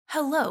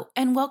Hello,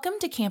 and welcome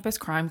to Campus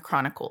Crime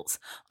Chronicles.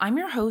 I'm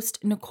your host,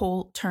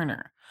 Nicole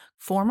Turner,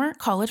 former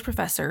college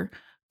professor,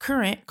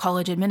 current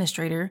college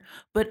administrator,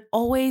 but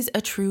always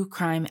a true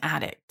crime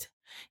addict.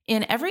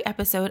 In every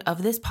episode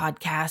of this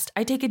podcast,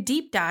 I take a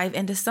deep dive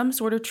into some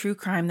sort of true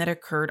crime that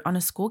occurred on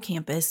a school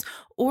campus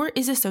or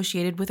is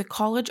associated with a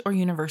college or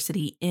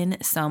university in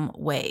some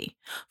way.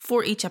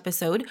 For each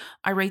episode,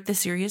 I rate the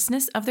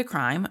seriousness of the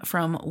crime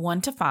from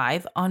 1 to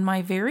 5 on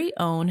my very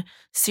own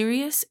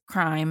serious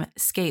crime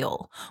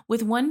scale,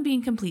 with 1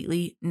 being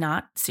completely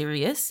not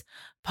serious,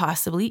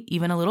 possibly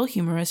even a little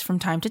humorous from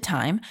time to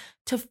time,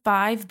 to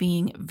 5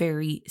 being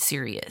very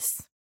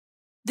serious.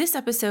 This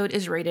episode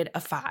is rated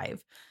a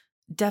 5.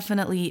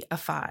 Definitely a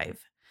 5.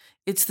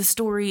 It's the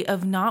story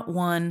of not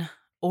 1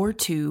 or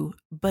 2,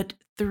 but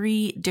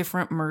 3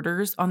 different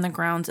murders on the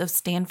grounds of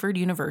Stanford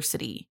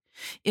University.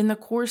 In the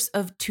course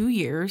of 2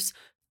 years,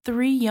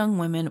 3 young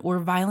women were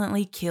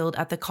violently killed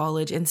at the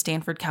college in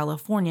Stanford,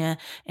 California,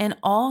 and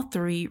all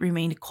 3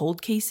 remained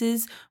cold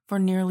cases for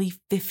nearly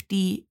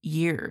 50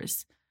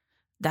 years.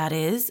 That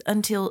is,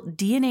 until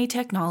DNA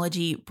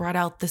technology brought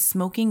out the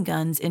smoking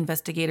guns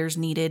investigators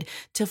needed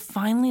to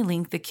finally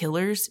link the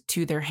killers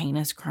to their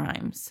heinous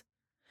crimes.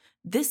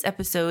 This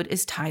episode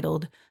is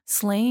titled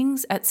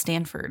Slayings at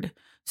Stanford,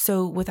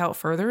 so without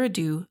further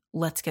ado,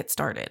 let's get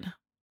started.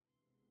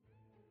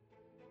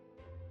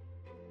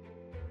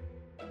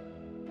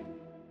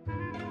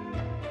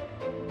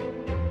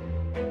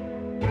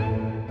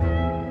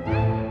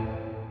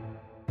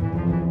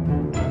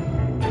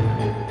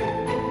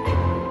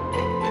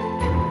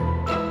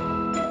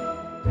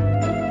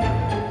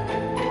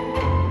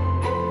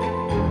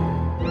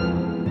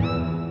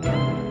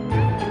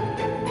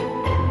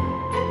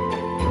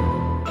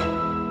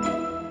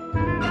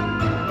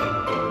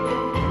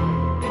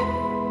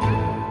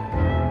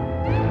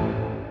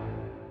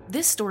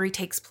 This story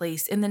takes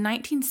place in the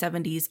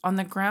 1970s on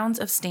the grounds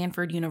of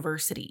Stanford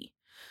University.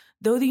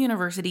 Though the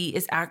university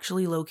is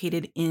actually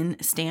located in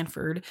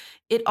Stanford,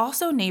 it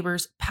also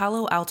neighbors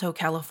Palo Alto,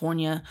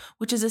 California,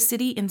 which is a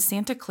city in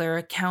Santa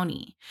Clara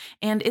County,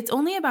 and it's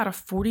only about a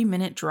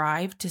 40-minute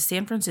drive to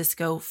San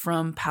Francisco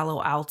from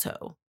Palo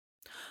Alto.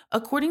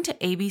 According to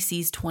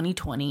ABC's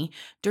 2020,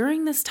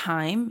 during this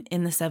time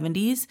in the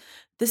 70s,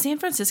 the San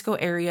Francisco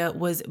area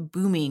was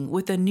booming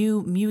with a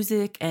new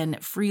music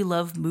and free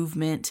love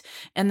movement,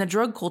 and the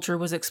drug culture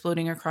was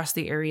exploding across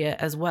the area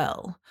as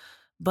well.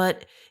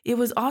 But it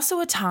was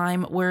also a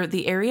time where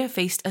the area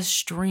faced a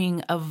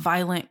string of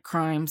violent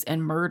crimes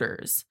and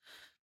murders.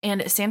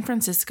 And San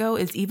Francisco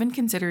is even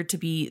considered to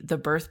be the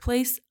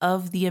birthplace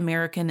of the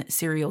American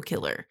serial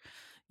killer.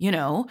 You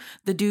know,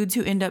 the dudes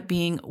who end up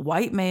being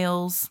white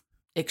males,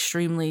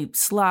 extremely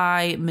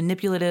sly,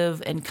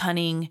 manipulative, and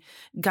cunning,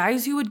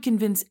 guys who would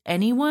convince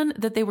anyone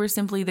that they were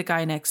simply the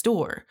guy next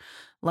door,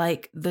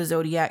 like the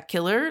Zodiac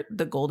Killer,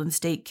 the Golden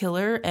State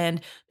Killer, and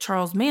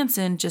Charles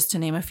Manson, just to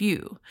name a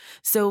few.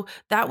 So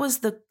that was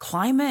the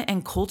climate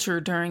and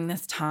culture during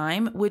this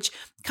time, which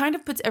kind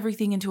of puts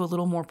everything into a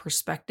little more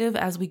perspective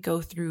as we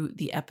go through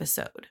the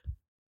episode.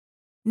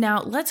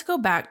 Now, let's go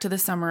back to the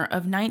summer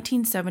of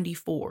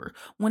 1974,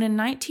 when a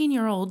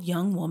 19-year-old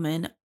young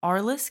woman,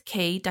 Arliss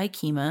K.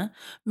 Dykema,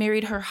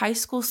 married her high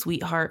school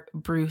sweetheart,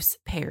 Bruce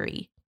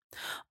Perry.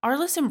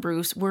 Arliss and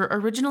Bruce were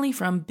originally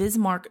from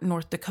Bismarck,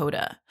 North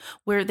Dakota,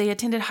 where they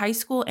attended high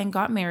school and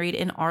got married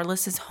in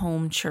Arliss's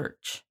home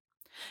church.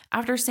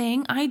 After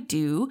saying I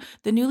do,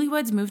 the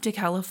newlyweds moved to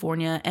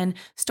California and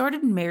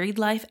started married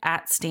life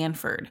at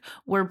Stanford,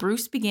 where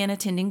Bruce began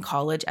attending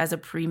college as a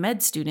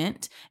pre-med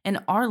student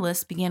and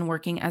Arliss began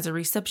working as a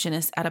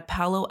receptionist at a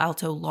Palo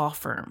Alto law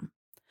firm.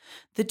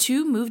 The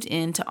two moved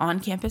into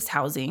on-campus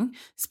housing,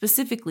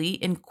 specifically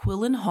in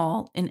Quillen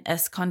Hall in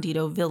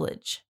Escondido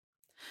Village.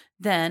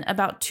 Then,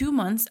 about 2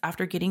 months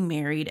after getting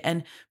married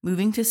and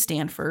moving to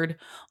Stanford,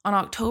 on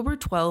October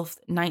 12,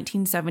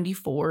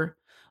 1974,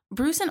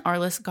 Bruce and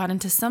Arliss got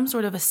into some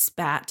sort of a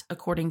spat,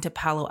 according to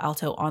Palo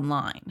Alto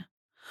Online.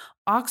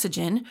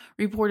 Oxygen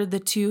reported the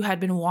two had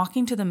been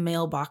walking to the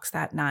mailbox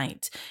that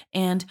night,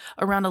 and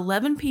around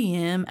 11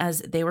 p.m. as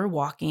they were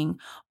walking,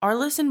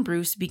 Arliss and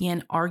Bruce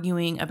began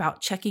arguing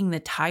about checking the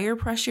tire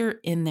pressure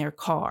in their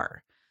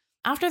car.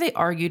 After they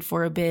argued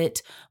for a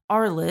bit,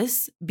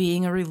 Arliss,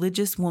 being a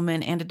religious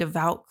woman and a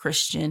devout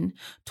Christian,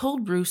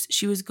 told Bruce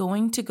she was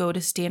going to go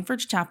to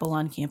Stanford's chapel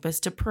on campus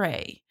to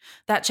pray.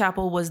 That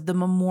chapel was the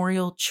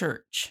Memorial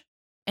Church.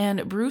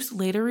 And Bruce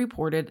later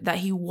reported that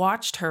he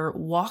watched her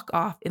walk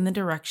off in the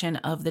direction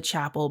of the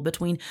chapel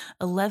between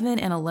 11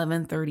 and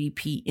 11:30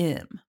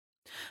 p.m.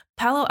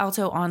 Palo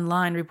Alto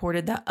Online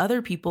reported that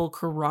other people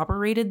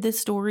corroborated this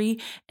story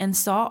and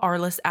saw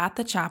Arliss at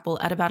the chapel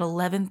at about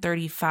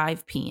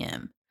 11:35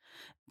 p.m.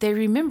 They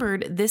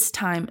remembered this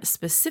time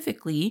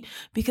specifically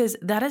because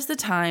that is the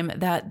time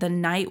that the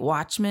night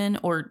watchman,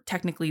 or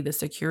technically the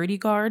security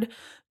guard,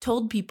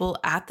 told people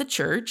at the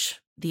church,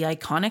 the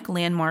iconic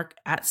landmark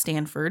at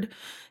Stanford,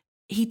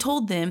 he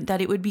told them that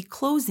it would be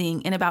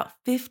closing in about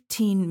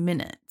 15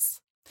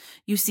 minutes.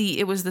 You see,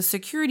 it was the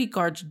security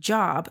guard's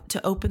job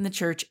to open the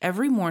church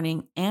every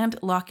morning and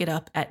lock it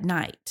up at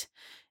night.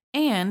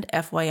 And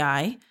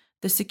FYI,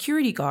 the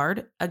security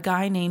guard, a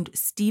guy named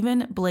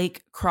Stephen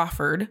Blake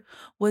Crawford,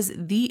 was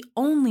the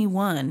only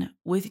one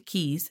with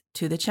keys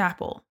to the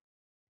chapel.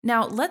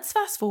 Now, let's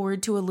fast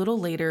forward to a little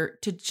later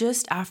to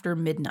just after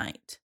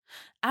midnight.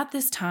 At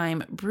this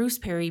time, Bruce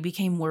Perry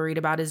became worried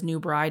about his new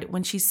bride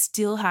when she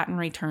still hadn't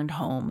returned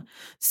home,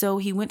 so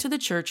he went to the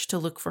church to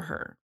look for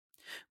her.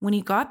 When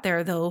he got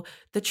there, though,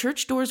 the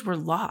church doors were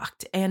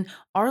locked and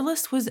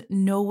Arliss was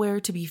nowhere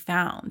to be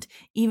found,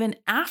 even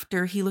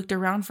after he looked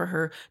around for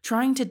her,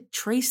 trying to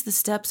trace the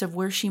steps of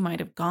where she might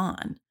have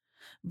gone.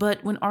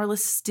 But when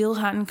Arliss still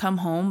hadn't come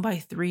home by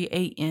 3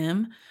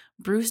 a.m.,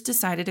 Bruce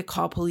decided to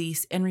call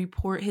police and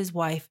report his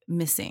wife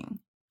missing.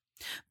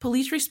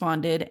 Police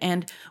responded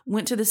and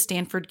went to the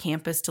Stanford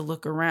campus to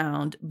look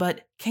around,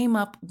 but came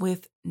up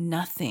with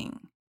nothing.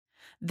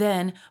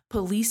 Then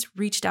police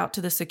reached out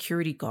to the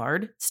security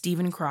guard,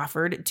 Stephen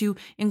Crawford, to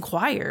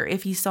inquire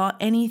if he saw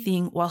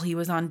anything while he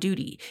was on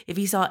duty, if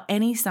he saw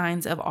any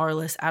signs of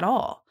Arliss at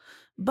all.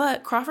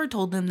 But Crawford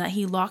told them that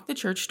he locked the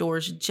church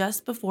doors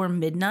just before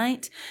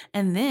midnight,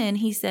 and then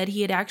he said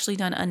he had actually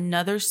done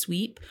another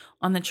sweep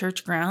on the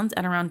church grounds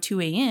at around 2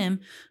 a.m.,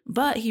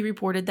 but he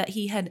reported that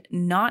he had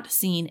not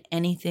seen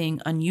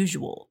anything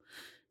unusual.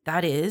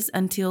 That is,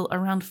 until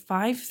around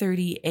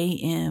 5:30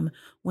 a.m.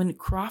 when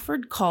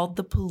Crawford called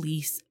the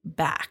police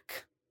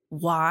back.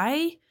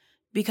 Why?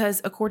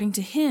 Because according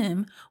to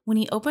him, when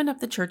he opened up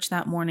the church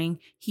that morning,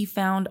 he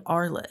found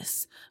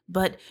Arliss,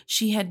 but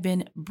she had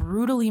been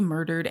brutally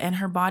murdered and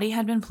her body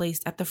had been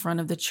placed at the front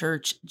of the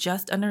church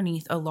just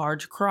underneath a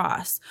large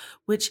cross,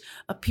 which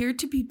appeared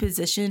to be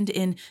positioned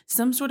in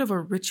some sort of a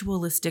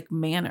ritualistic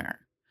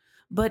manner.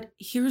 But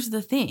here's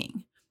the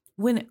thing.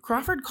 When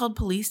Crawford called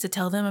police to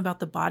tell them about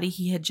the body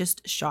he had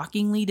just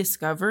shockingly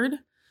discovered,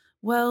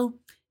 well,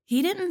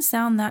 he didn't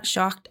sound that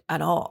shocked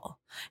at all.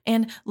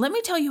 And let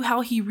me tell you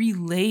how he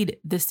relayed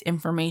this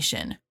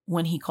information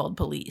when he called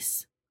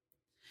police.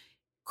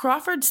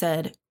 Crawford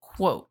said,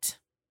 quote,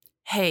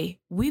 "Hey,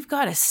 we've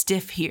got a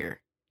stiff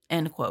here,"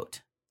 end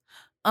quote.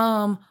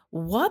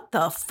 What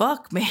the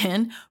fuck,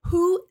 man?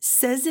 Who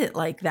says it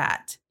like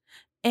that?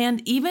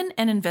 And even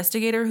an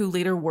investigator who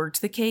later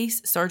worked the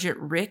case, Sergeant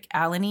Rick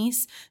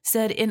Alanis,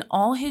 said in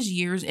all his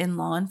years in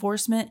law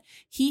enforcement,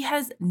 he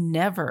has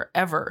never,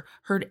 ever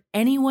heard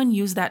anyone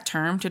use that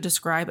term to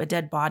describe a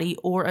dead body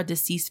or a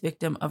deceased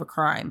victim of a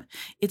crime.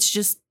 It's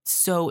just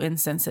so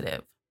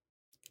insensitive.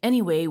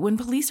 Anyway, when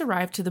police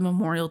arrived to the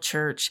memorial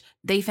church,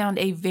 they found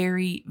a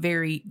very,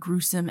 very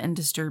gruesome and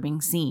disturbing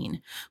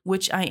scene,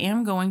 which I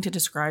am going to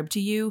describe to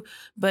you,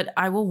 but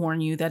I will warn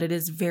you that it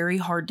is very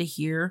hard to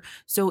hear.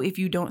 So if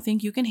you don't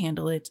think you can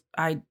handle it,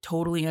 I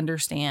totally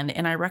understand,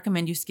 and I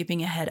recommend you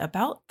skipping ahead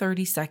about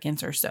 30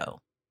 seconds or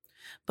so.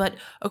 But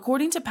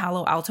according to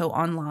Palo Alto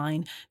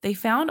Online, they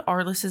found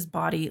Arliss's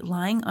body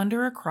lying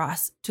under a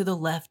cross to the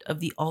left of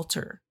the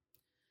altar.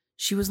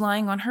 She was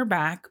lying on her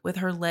back with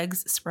her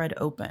legs spread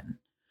open.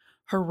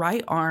 Her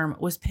right arm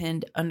was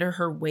pinned under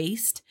her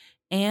waist,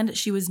 and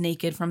she was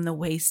naked from the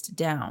waist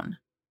down.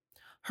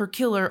 Her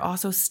killer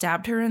also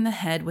stabbed her in the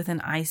head with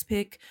an ice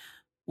pick,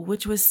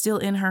 which was still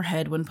in her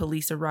head when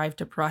police arrived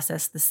to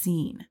process the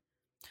scene.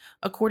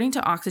 According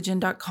to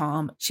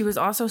Oxygen.com, she was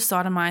also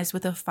sodomized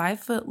with a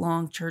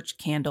 5-foot-long church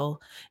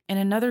candle, and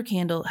another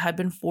candle had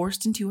been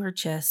forced into her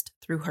chest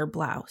through her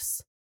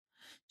blouse.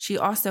 She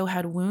also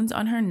had wounds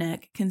on her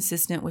neck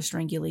consistent with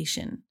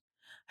strangulation.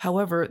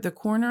 However, the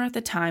coroner at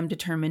the time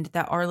determined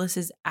that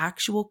Arliss's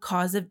actual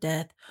cause of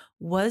death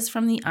was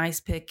from the ice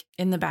pick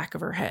in the back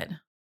of her head.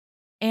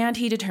 And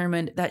he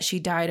determined that she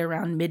died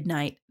around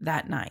midnight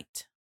that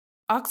night.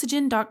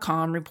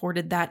 Oxygen.com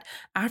reported that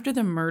after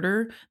the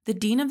murder, the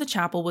dean of the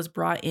chapel was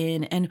brought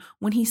in, and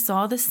when he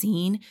saw the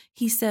scene,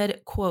 he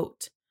said,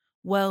 quote,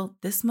 "Well,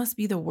 this must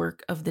be the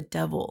work of the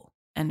devil,"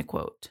 end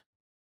quote.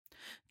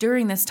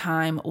 During this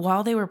time,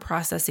 while they were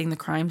processing the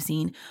crime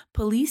scene,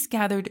 police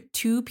gathered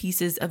 2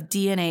 pieces of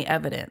DNA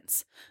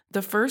evidence.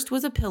 The first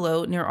was a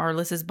pillow near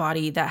Arliss's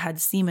body that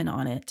had semen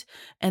on it,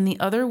 and the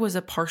other was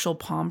a partial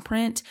palm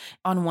print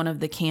on one of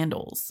the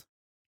candles.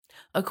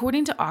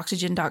 According to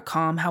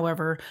Oxygen.com,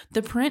 however,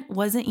 the print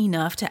wasn't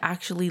enough to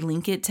actually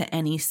link it to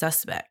any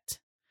suspect.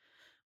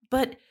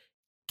 But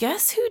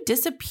guess who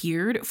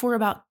disappeared for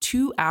about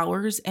 2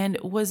 hours and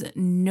was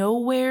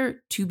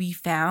nowhere to be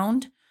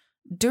found?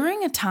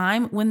 During a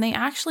time when they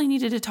actually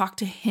needed to talk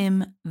to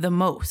him the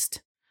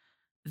most.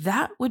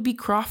 That would be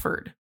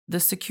Crawford, the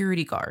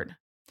security guard.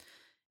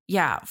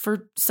 Yeah,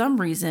 for some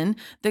reason,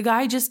 the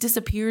guy just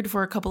disappeared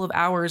for a couple of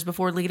hours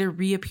before later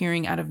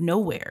reappearing out of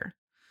nowhere.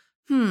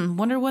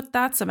 Wonder what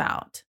that's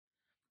about.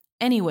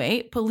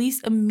 Anyway, police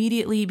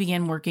immediately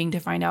began working to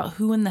find out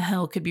who in the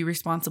hell could be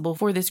responsible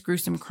for this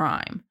gruesome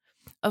crime.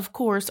 Of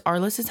course,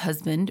 Arliss's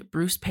husband,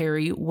 Bruce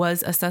Perry,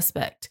 was a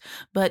suspect,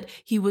 but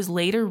he was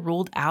later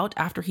ruled out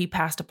after he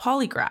passed a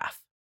polygraph.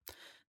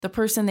 The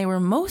person they were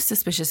most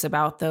suspicious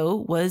about, though,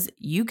 was,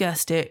 you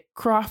guessed it,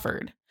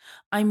 Crawford.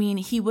 I mean,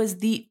 he was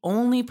the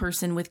only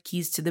person with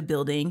keys to the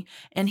building,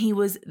 and he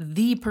was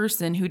the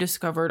person who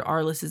discovered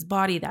Arliss's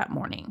body that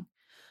morning.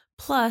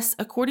 Plus,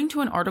 according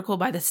to an article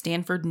by the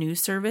Stanford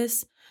News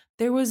Service,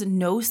 there was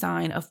no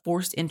sign of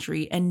forced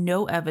entry and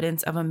no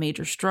evidence of a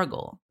major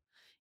struggle.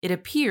 It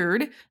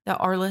appeared that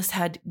Arliss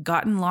had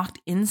gotten locked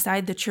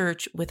inside the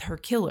church with her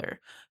killer,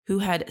 who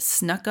had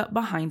snuck up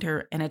behind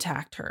her and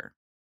attacked her.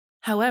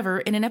 However,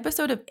 in an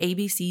episode of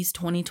ABC's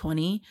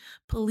 2020,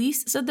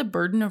 police said the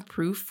burden of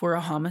proof for a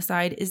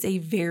homicide is a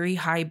very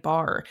high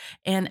bar,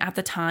 and at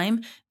the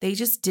time, they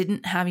just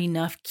didn't have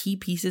enough key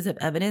pieces of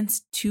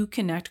evidence to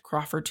connect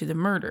Crawford to the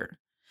murder.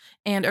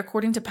 And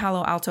according to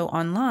Palo Alto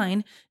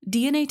Online,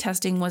 DNA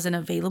testing wasn't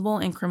available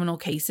in criminal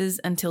cases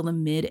until the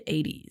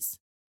mid-80s.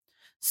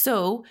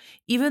 So,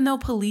 even though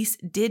police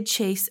did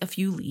chase a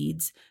few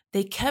leads,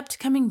 they kept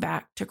coming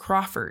back to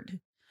Crawford.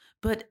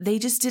 But they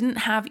just didn't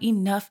have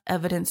enough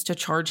evidence to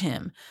charge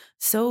him,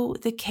 so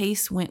the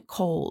case went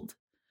cold.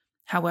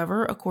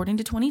 However, according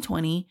to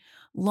 2020,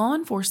 law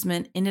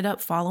enforcement ended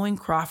up following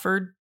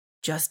Crawford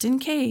just in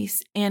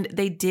case, and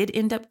they did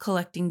end up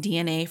collecting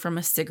DNA from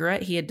a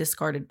cigarette he had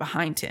discarded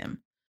behind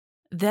him.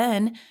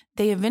 Then,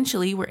 they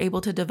eventually were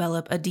able to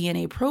develop a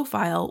DNA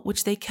profile,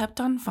 which they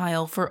kept on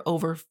file for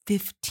over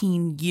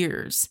 15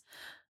 years,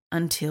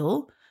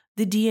 until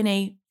the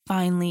DNA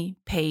finally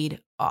paid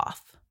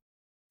off.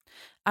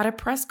 At a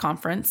press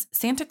conference,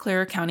 Santa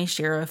Clara County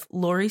Sheriff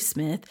Lori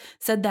Smith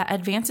said that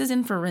advances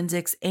in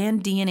forensics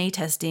and DNA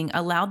testing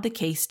allowed the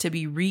case to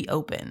be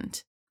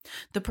reopened.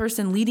 The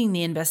person leading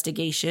the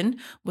investigation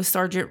was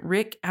Sergeant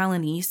Rick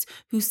Alaniz,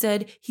 who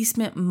said he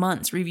spent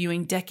months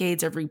reviewing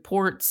decades of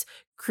reports,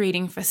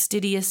 creating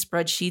fastidious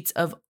spreadsheets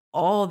of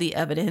all the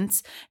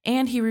evidence,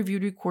 and he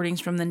reviewed recordings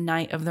from the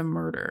night of the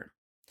murder.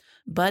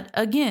 But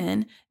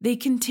again, they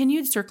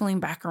continued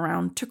circling back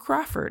around to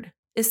Crawford.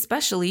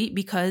 Especially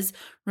because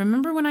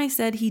remember when I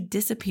said he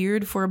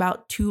disappeared for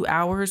about 2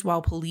 hours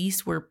while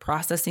police were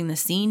processing the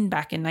scene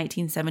back in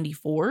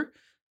 1974?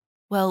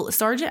 Well,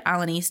 Sergeant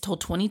Alaniz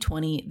told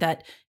 2020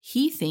 that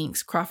he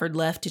thinks Crawford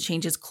left to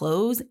change his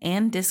clothes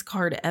and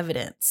discard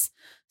evidence.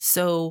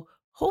 So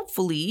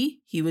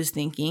hopefully he was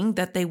thinking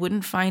that they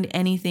wouldn't find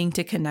anything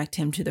to connect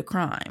him to the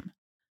crime.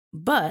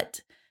 But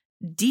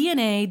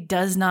DNA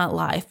does not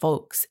lie,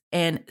 folks,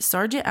 and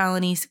Sergeant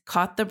Alaniz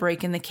caught the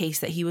break in the case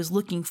that he was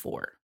looking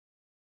for.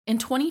 In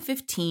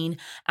 2015,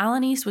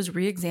 Alaniz was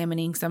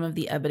re-examining some of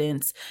the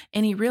evidence,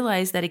 and he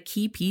realized that a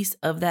key piece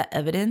of that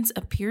evidence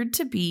appeared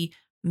to be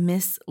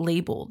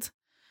mislabeled.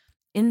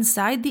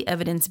 Inside the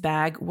evidence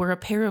bag were a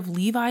pair of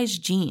Levi's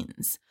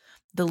jeans.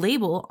 The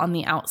label on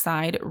the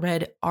outside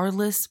read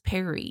Arliss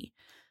Perry.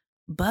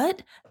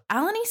 But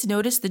Alaniz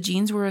noticed the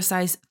jeans were a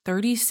size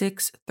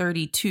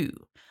 36-32,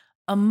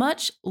 a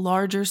much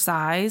larger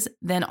size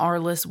than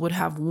Arliss would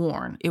have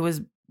worn. It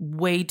was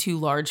way too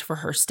large for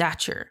her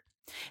stature.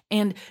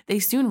 And they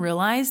soon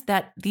realized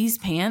that these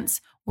pants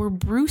were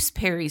Bruce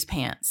Perry's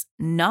pants,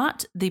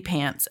 not the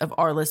pants of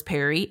Arliss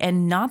Perry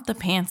and not the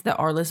pants that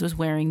Arliss was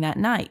wearing that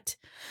night.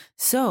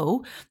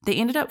 So they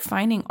ended up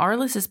finding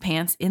Arliss's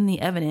pants in the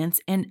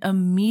evidence and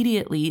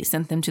immediately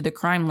sent them to the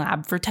crime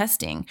lab for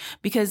testing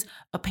because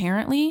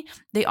apparently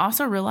they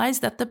also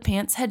realized that the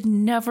pants had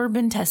never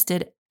been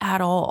tested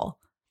at all.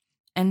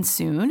 And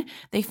soon,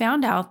 they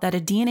found out that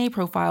a DNA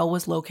profile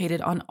was located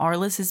on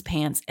Arliss's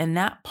pants, and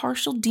that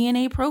partial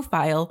DNA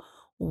profile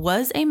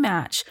was a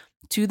match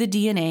to the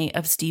DNA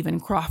of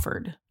Stephen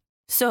Crawford.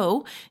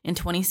 So, in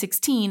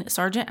 2016,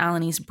 Sergeant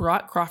Alaniz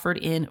brought Crawford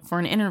in for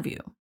an interview.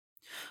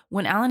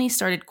 When Alaniz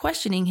started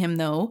questioning him,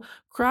 though,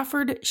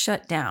 Crawford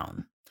shut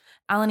down.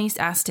 Alaniz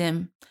asked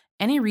him,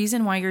 "Any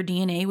reason why your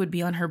DNA would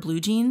be on her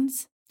blue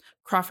jeans?"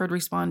 Crawford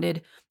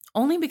responded,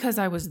 "Only because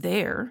I was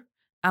there."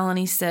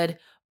 Alaniz said,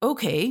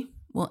 "Okay.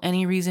 Well,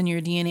 any reason your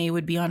DNA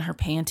would be on her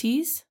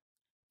panties?"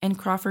 And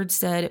Crawford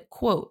said,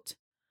 quote,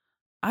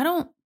 "I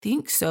don't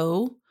think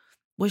so.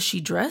 Was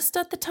she dressed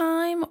at the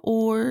time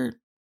or?"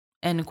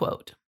 End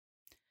quote.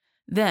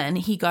 Then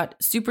he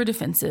got super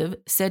defensive,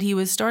 said he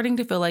was starting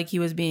to feel like he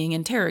was being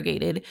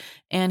interrogated,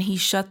 and he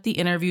shut the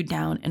interview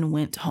down and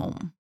went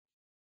home.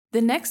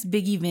 The next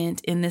big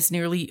event in this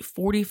nearly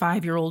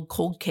 45-year-old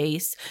cold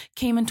case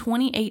came in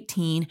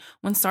 2018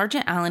 when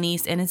Sergeant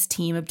Alaniz and his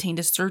team obtained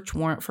a search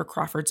warrant for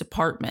Crawford's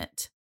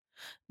apartment.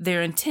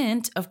 Their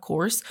intent, of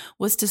course,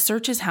 was to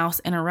search his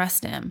house and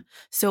arrest him.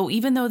 So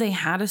even though they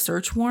had a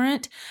search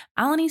warrant,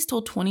 Alaniz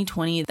told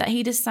 2020 that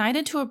he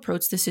decided to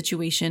approach the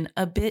situation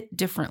a bit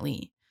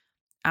differently.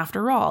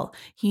 After all,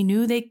 he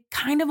knew they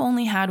kind of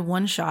only had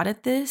one shot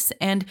at this,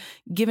 and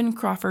given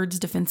Crawford's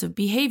defensive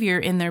behavior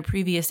in their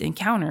previous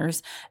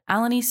encounters,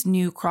 Alaniz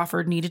knew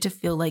Crawford needed to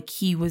feel like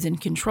he was in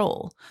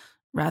control,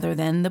 rather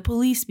than the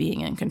police being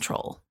in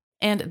control.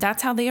 And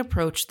that's how they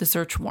approached the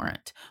search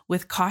warrant,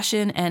 with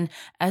caution and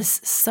as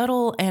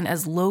subtle and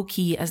as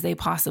low-key as they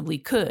possibly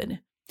could.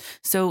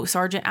 So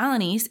Sergeant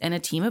Alaniz and a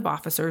team of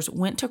officers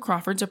went to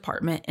Crawford's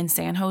apartment in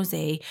San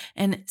Jose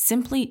and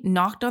simply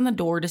knocked on the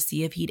door to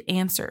see if he'd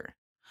answer.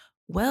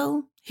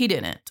 Well, he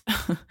didn't.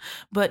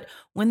 But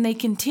when they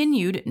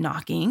continued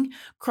knocking,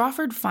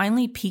 Crawford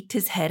finally peeked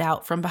his head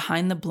out from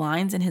behind the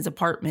blinds in his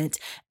apartment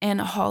and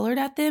hollered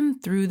at them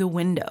through the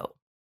window.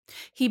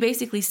 He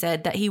basically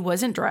said that he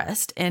wasn't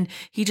dressed and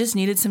he just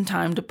needed some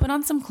time to put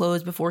on some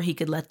clothes before he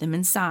could let them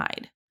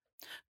inside.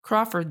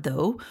 Crawford,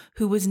 though,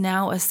 who was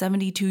now a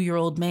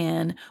 72-year-old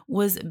man,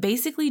 was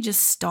basically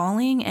just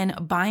stalling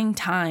and buying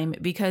time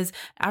because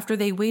after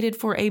they waited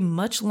for a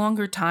much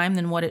longer time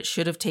than what it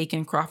should have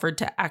taken Crawford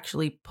to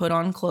actually put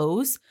on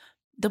clothes,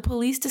 the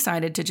police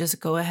decided to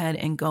just go ahead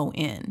and go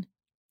in.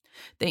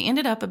 They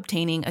ended up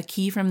obtaining a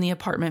key from the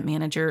apartment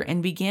manager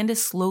and began to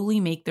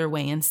slowly make their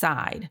way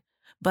inside.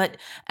 But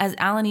as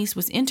Alanis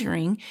was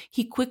entering,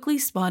 he quickly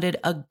spotted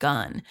a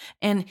gun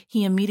and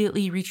he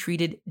immediately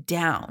retreated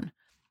down.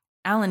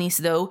 Alanis,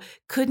 though,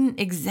 couldn't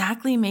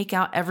exactly make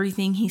out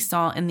everything he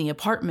saw in the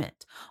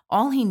apartment.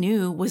 All he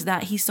knew was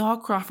that he saw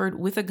Crawford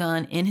with a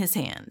gun in his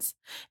hands.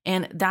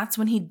 And that's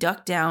when he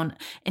ducked down,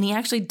 and he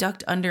actually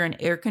ducked under an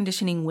air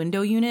conditioning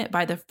window unit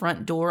by the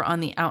front door on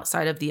the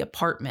outside of the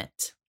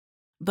apartment.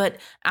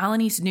 But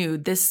Alanis knew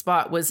this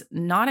spot was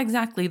not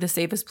exactly the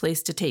safest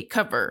place to take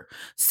cover,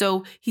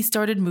 so he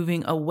started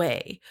moving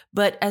away.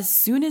 But as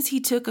soon as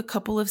he took a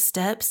couple of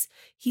steps,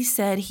 he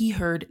said he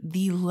heard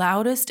the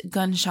loudest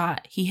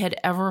gunshot he had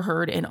ever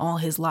heard in all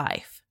his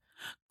life.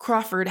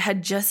 Crawford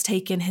had just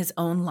taken his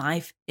own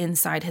life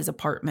inside his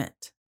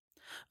apartment.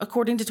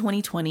 According to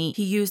 2020,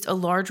 he used a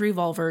large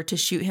revolver to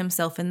shoot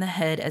himself in the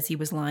head as he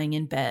was lying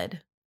in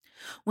bed.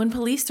 When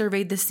police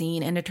surveyed the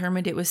scene and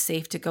determined it was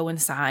safe to go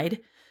inside,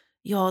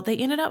 y'all, they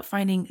ended up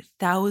finding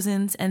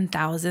thousands and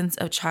thousands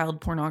of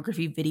child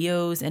pornography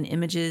videos and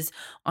images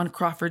on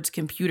Crawford's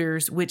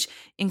computers, which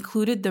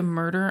included the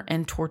murder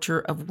and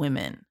torture of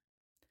women.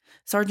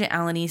 Sergeant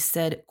Alanis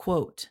said,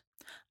 quote,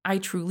 "I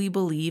truly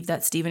believe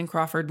that Stephen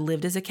Crawford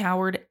lived as a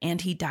coward and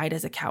he died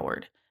as a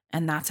coward,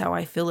 and that's how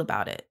I feel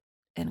about it,"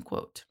 end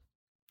quote.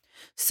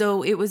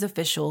 So it was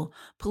official.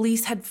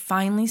 Police had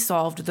finally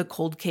solved the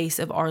cold case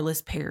of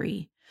Arliss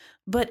Perry.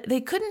 But they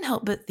couldn't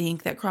help but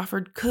think that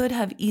Crawford could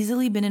have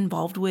easily been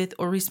involved with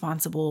or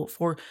responsible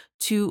for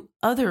two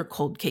other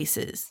cold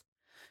cases.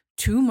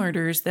 Two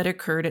murders that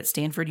occurred at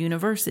Stanford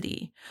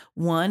University,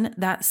 one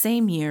that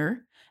same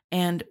year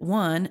and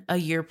one a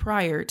year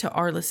prior to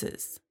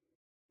Arliss's.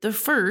 The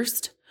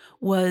first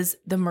was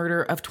the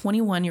murder of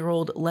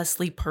 21-year-old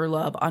Leslie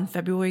Perlov on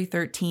February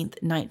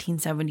 13th,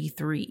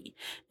 1973,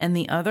 and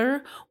the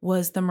other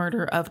was the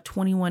murder of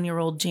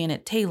 21-year-old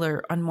Janet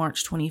Taylor on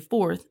March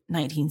 24th,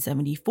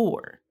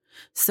 1974.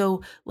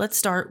 So let's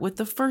start with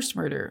the first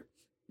murder,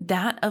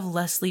 that of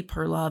Leslie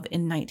Perlov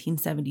in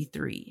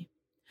 1973.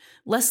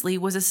 Leslie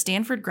was a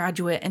Stanford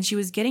graduate and she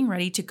was getting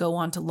ready to go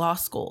on to law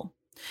school.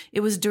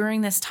 It was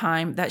during this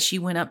time that she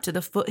went up to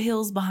the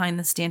foothills behind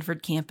the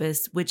Stanford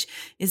campus, which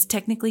is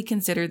technically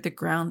considered the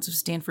grounds of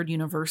Stanford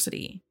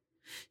University.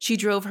 She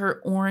drove her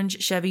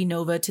orange Chevy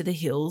Nova to the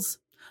hills,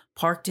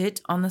 parked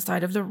it on the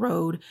side of the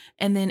road,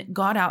 and then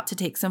got out to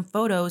take some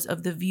photos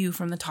of the view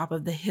from the top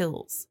of the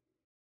hills.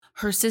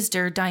 Her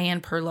sister, Diane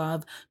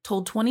Perlov,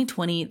 told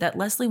 2020 that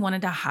Leslie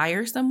wanted to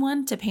hire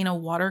someone to paint a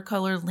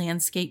watercolor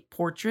landscape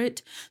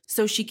portrait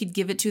so she could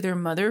give it to their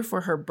mother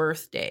for her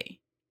birthday.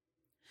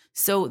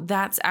 So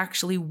that's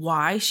actually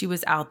why she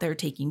was out there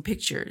taking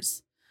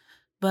pictures.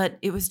 But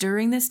it was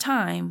during this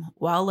time,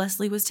 while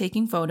Leslie was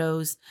taking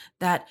photos,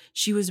 that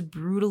she was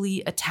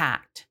brutally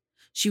attacked.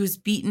 She was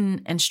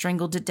beaten and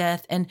strangled to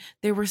death, and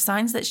there were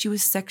signs that she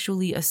was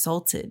sexually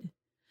assaulted.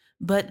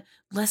 But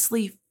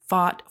Leslie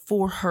fought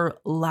for her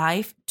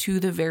life to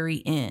the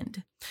very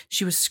end.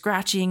 She was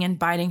scratching and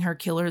biting her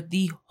killer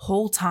the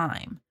whole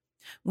time.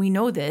 We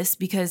know this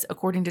because,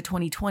 according to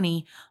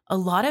 2020, a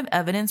lot of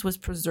evidence was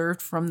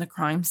preserved from the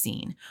crime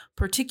scene,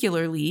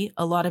 particularly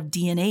a lot of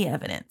DNA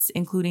evidence,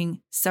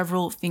 including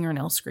several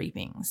fingernail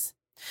scrapings.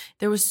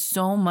 There was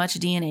so much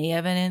DNA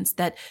evidence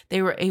that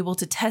they were able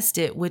to test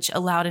it, which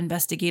allowed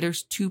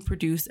investigators to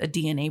produce a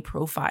DNA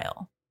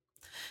profile.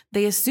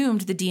 They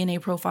assumed the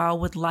DNA profile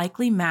would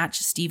likely match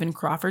Stephen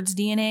Crawford's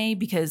DNA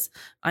because,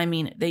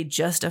 they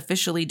just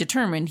officially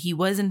determined he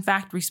was in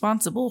fact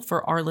responsible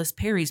for Arliss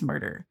Perry's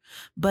murder.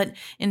 But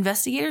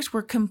investigators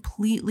were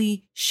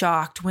completely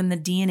shocked when the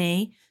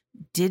DNA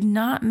did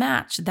not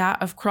match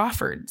that of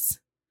Crawford's.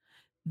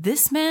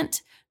 This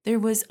meant there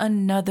was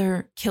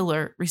another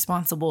killer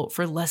responsible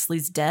for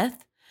Leslie's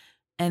death,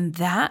 and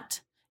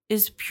that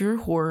is pure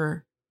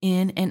horror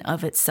in and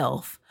of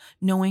itself,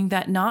 knowing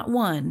that not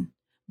one,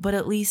 but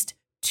at least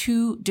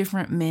two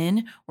different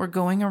men were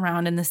going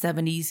around in the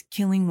 70s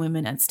killing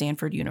women at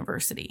Stanford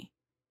University.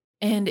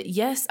 And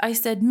yes, I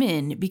said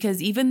men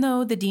because even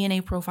though the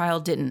DNA profile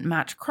didn't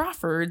match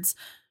Crawford's,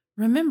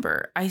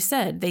 remember, I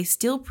said they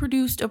still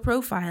produced a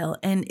profile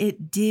and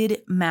it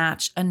did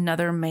match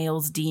another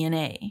male's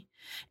DNA.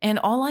 And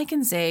all I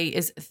can say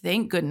is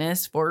thank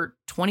goodness for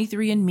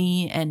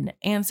 23andMe and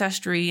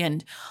Ancestry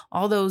and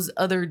all those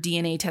other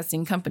DNA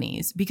testing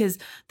companies, because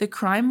the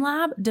crime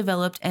lab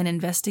developed an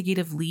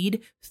investigative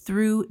lead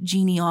through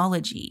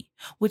genealogy,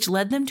 which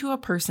led them to a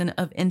person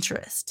of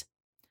interest.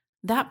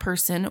 That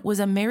person was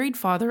a married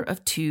father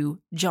of two,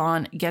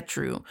 John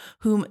Getrew,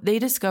 whom they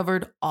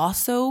discovered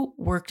also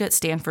worked at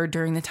Stanford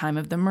during the time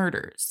of the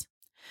murders.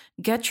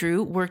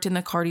 Getrew worked in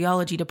the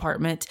cardiology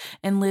department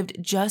and lived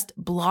just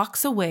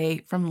blocks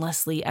away from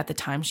Leslie at the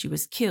time she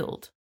was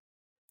killed.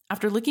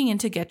 After looking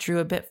into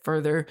Getrew a bit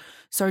further,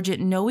 Sergeant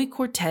Noe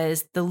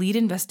Cortez, the lead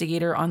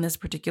investigator on this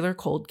particular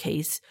cold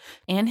case,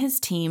 and his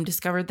team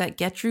discovered that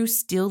Getrew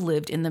still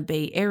lived in the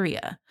Bay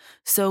Area.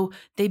 So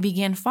they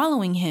began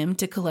following him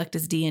to collect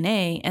his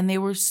DNA, and they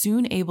were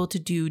soon able to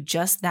do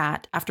just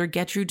that after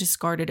Getrew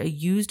discarded a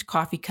used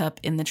coffee cup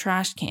in the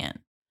trash can.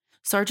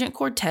 Sergeant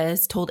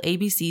Cortez told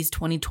ABC's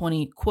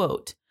 2020,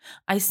 quote,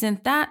 "I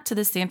sent that to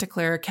the Santa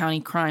Clara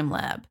County Crime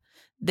Lab.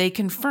 They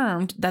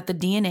confirmed that the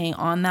DNA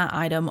on that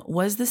item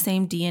was the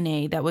same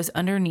DNA that was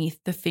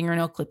underneath the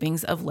fingernail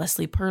clippings of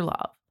Leslie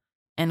Perlov."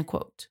 End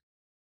quote.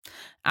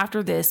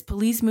 After this,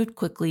 police moved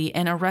quickly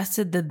and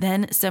arrested the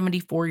then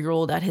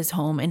 74-year-old at his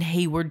home in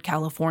Hayward,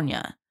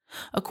 California.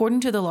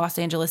 According to the Los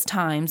Angeles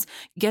Times,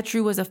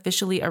 Getrew was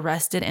officially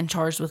arrested and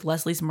charged with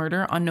Leslie's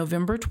murder on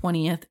November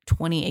 20th,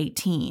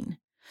 2018.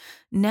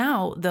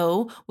 Now,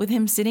 though, with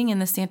him sitting in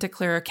the Santa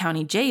Clara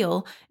County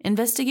Jail,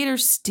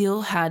 investigators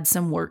still had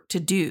some work to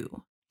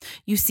do.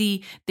 You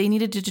see, they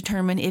needed to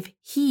determine if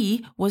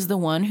he was the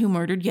one who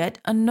murdered yet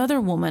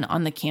another woman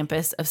on the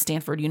campus of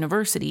Stanford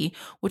University,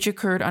 which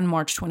occurred on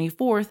March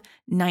 24th,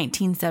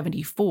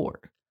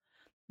 1974.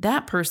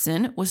 That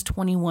person was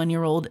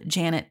 21-year-old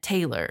Janet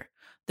Taylor,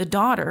 the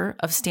daughter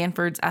of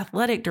Stanford's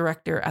athletic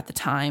director at the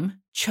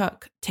time,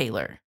 Chuck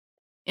Taylor.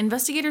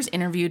 Investigators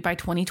interviewed by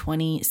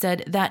 2020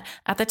 said that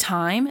at the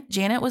time,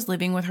 Janet was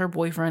living with her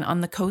boyfriend on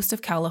the coast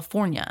of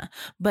California,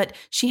 but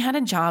she had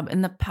a job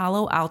in the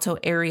Palo Alto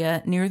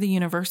area near the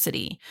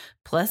university.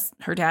 Plus,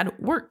 her dad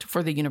worked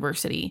for the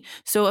university,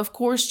 so of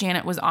course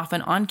Janet was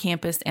often on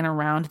campus and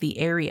around the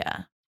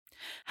area.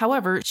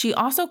 However, she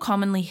also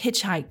commonly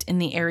hitchhiked in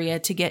the area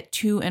to get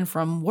to and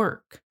from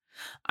work.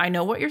 I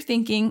know what you're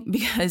thinking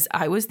because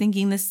I was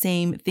thinking the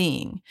same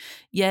thing.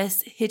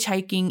 Yes,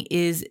 hitchhiking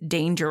is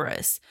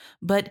dangerous,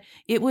 but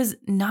it was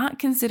not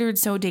considered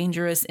so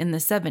dangerous in the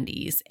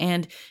 70s.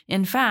 And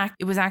in fact,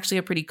 it was actually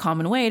a pretty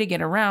common way to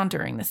get around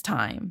during this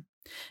time.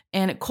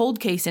 And cold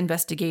case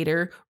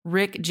investigator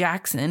Rick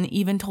Jackson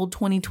even told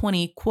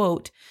 2020,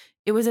 quote,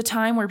 "It was a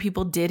time where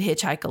people did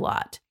hitchhike a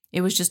lot.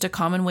 It was just a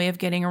common way of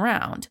getting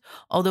around.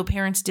 Although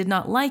parents did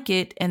not like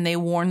it and they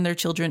warned their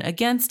children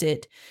against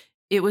it,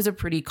 it was a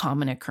pretty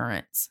common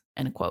occurrence,"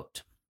 end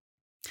quote.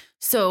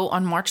 So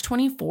on March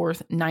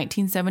 24th,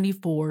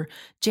 1974,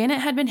 Janet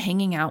had been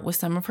hanging out with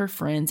some of her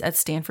friends at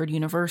Stanford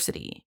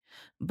University.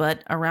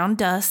 But around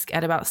dusk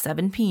at about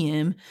 7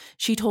 p.m.,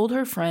 she told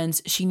her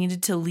friends she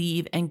needed to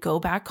leave and go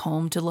back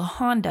home to La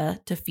Honda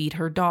to feed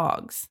her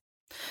dogs.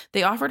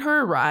 They offered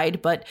her a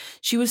ride, but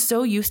she was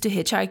so used to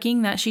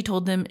hitchhiking that she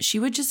told them she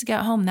would just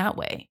get home that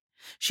way.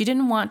 She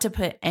didn't want to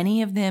put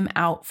any of them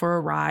out for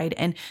a ride,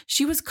 and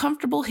she was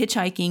comfortable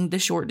hitchhiking the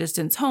short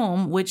distance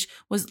home, which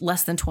was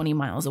less than 20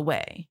 miles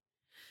away.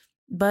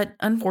 But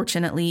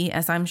unfortunately,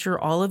 as I'm sure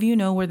all of you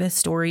know where this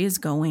story is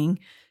going,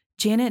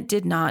 Janet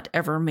did not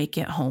ever make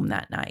it home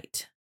that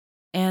night.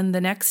 And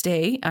the next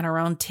day, at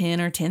around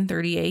 10 or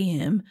 10:30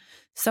 a.m.,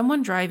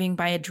 someone driving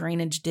by a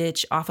drainage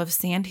ditch off of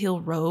Sand Hill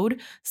Road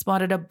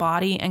spotted a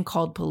body and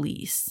called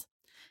police.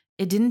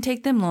 It didn't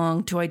take them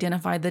long to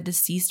identify the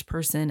deceased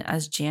person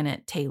as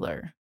Janet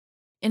Taylor.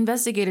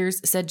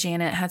 Investigators said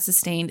Janet had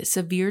sustained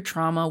severe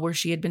trauma where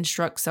she had been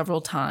struck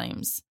several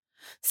times.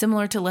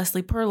 Similar to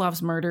Leslie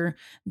Perlov's murder,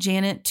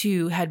 Janet,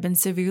 too, had been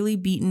severely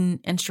beaten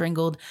and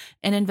strangled,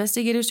 and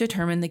investigators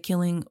determined the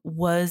killing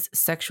was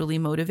sexually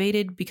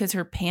motivated because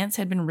her pants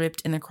had been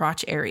ripped in the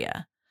crotch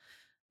area.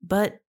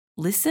 But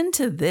listen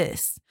to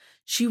this.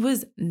 She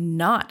was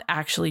not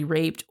actually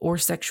raped or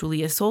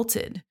sexually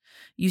assaulted.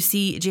 You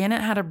see,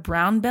 Janet had a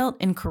brown belt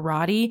in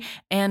karate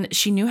and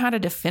she knew how to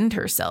defend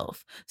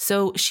herself.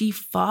 So she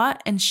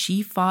fought and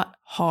she fought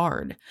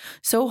hard.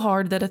 So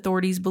hard that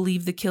authorities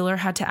believe the killer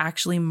had to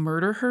actually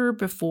murder her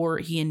before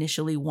he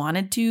initially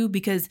wanted to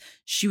because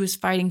she was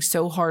fighting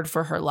so hard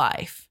for her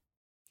life.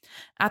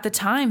 At the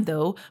time,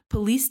 though,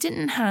 police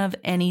didn't have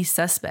any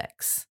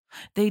suspects.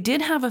 They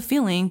did have a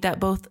feeling that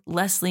both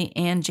Leslie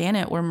and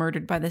Janet were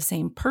murdered by the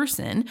same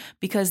person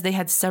because they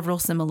had several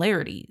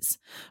similarities.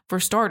 For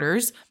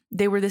starters,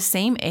 they were the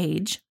same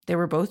age. They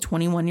were both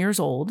 21 years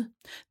old.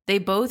 They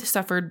both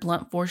suffered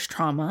blunt force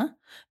trauma.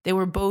 They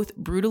were both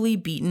brutally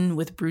beaten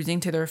with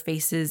bruising to their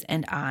faces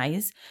and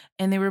eyes.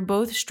 And they were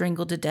both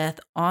strangled to death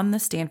on the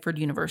Stanford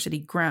University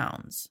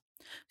grounds.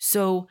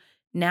 So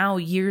now,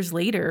 years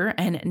later,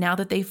 and now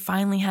that they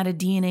finally had a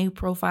DNA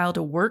profile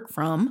to work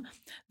from,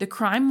 the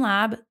crime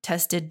lab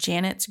tested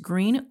Janet's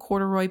green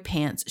corduroy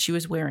pants she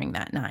was wearing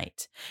that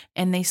night,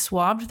 and they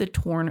swabbed the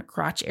torn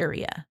crotch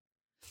area.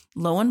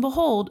 Lo and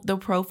behold, the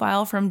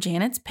profile from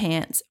Janet's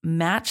pants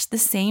matched the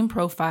same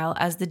profile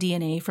as the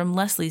DNA from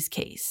Leslie's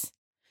case.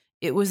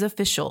 It was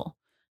official.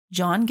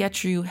 John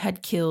Getrew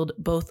had killed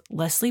both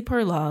Leslie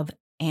Perlov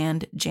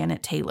and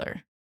Janet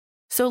Taylor.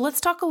 So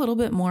let's talk a little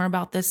bit more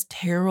about this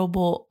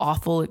terrible,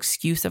 awful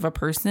excuse of a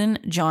person,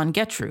 John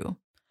Getrew.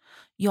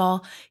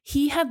 Y'all,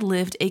 he had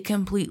lived a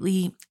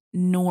completely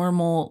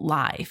normal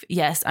life.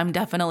 Yes, I'm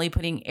definitely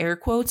putting air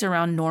quotes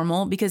around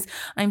normal because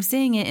I'm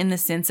saying it in the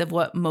sense of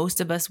what most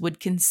of us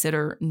would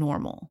consider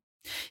normal.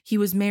 He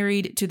was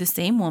married to the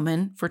same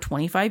woman for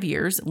 25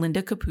 years,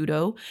 Linda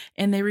Caputo,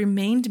 and they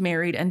remained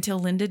married until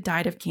Linda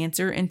died of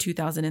cancer in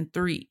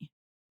 2003.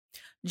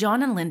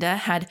 John and Linda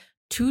had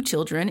 2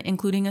 children,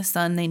 including a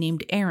son they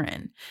named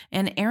Aaron.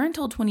 And Aaron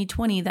told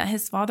 2020 that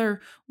his father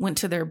went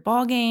to their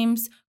ball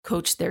games,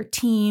 coached their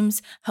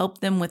teams,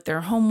 helped them with their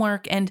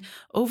homework, and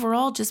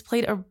overall just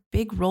played a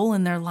big role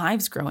in their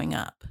lives growing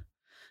up.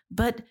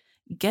 But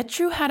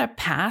Getrew had a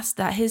past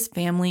that his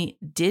family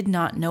did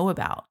not know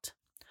about.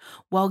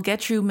 While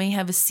Getrew may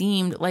have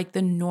seemed like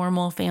the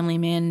normal family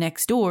man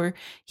next door,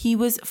 he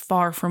was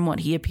far from what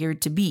he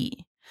appeared to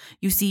be.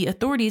 You see,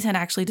 authorities had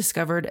actually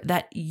discovered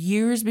that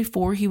years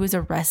before he was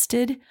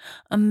arrested,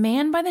 a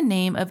man by the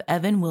name of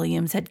Evan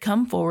Williams had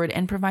come forward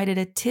and provided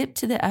a tip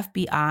to the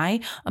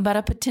FBI about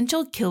a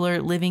potential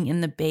killer living in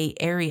the Bay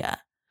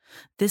Area.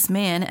 This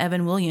man,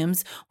 Evan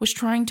Williams, was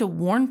trying to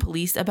warn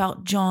police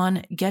about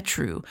John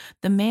Getrew,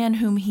 the man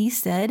whom he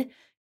said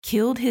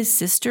killed his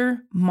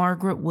sister,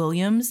 Margaret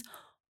Williams,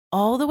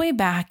 all the way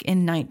back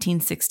in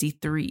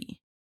 1963.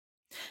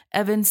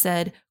 Evan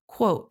said,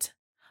 quote,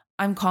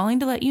 "I'm calling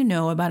to let you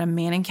know about a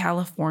man in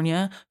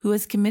California who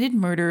has committed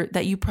murder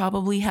that you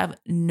probably have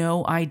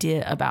no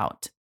idea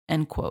about,"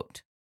 end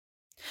quote.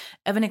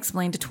 Evan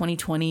explained to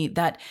 2020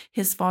 that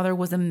his father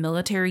was a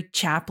military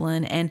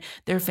chaplain and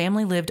their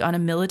family lived on a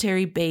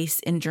military base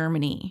in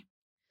Germany.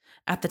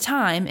 At the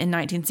time, in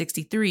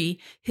 1963,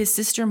 his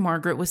sister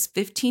Margaret was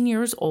 15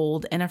 years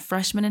old and a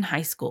freshman in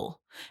high school,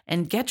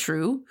 and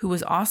Getrew, who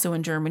was also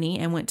in Germany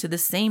and went to the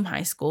same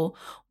high school,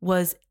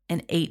 was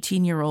an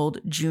 18-year-old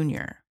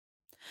junior.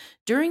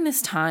 During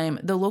this time,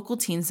 the local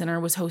teen center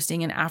was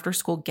hosting an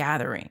after-school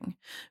gathering.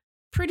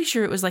 Pretty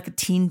sure it was like a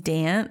teen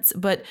dance,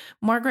 but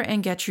Margaret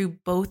and Getrew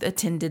both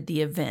attended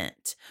the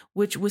event,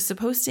 which was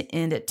supposed to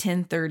end at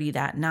 10:30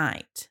 that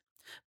night.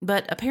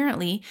 But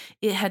apparently,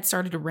 it had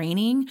started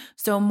raining,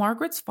 so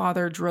Margaret's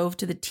father drove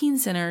to the teen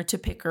center to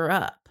pick her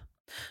up.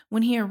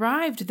 When he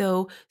arrived,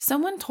 though,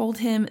 someone told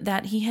him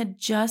that he had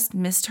just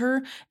missed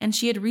her and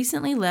she had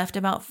recently left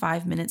about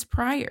 5 minutes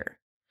prior.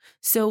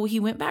 So he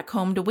went back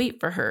home to wait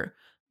for her,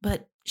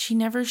 but she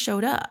never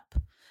showed up.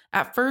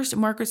 At first,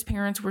 Margaret's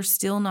parents were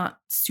still not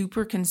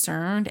super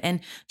concerned and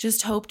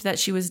just hoped that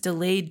she was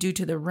delayed due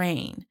to the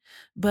rain.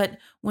 But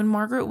when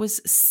Margaret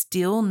was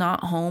still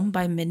not home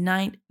by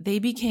midnight, they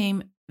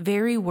became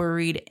very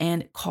worried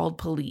and called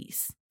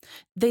police.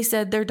 They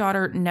said their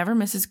daughter never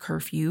misses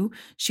curfew.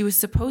 She was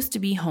supposed to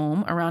be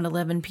home around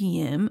 11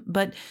 p.m.,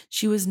 but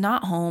she was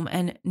not home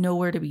and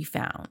nowhere to be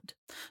found.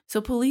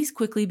 So police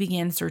quickly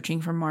began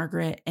searching for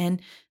Margaret,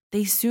 and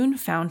they soon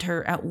found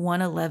her at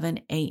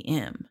 1:11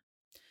 a.m.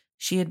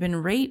 She had been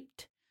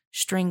raped,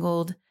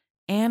 strangled,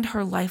 and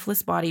her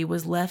lifeless body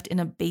was left in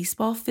a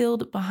baseball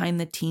field behind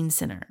the teen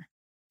center.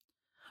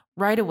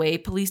 Right away,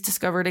 police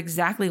discovered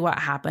exactly what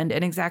happened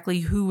and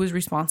exactly who was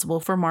responsible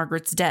for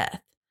Margaret's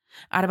death.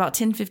 At about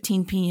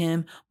 10:15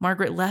 p.m.,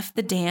 Margaret left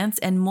the dance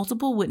and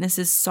multiple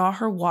witnesses saw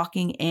her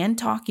walking and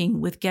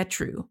talking with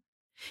Getrew.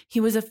 He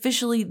was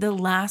officially the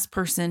last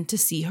person to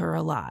see her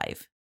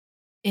alive.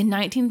 In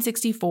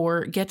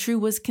 1964, Getrew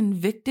was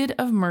convicted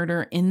of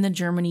murder in the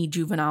Germany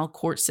juvenile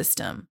court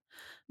system.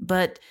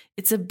 But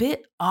it's a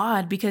bit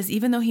odd because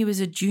even though he was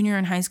a junior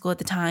in high school at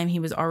the time, he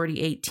was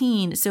already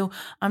 18. So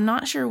I'm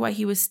not sure why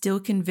he was still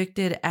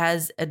convicted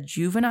as a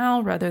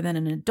juvenile rather than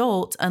an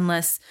adult,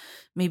 unless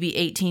maybe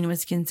 18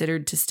 was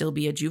considered to still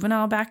be a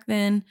juvenile back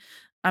then.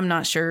 I'm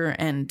not sure,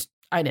 and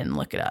I didn't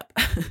look it up.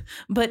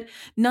 But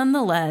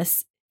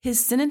nonetheless,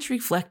 his sentence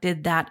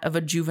reflected that of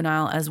a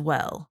juvenile as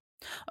well.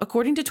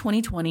 According to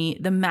 2020,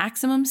 the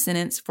maximum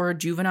sentence for a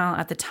juvenile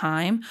at the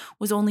time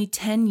was only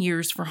 10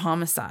 years for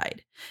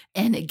homicide,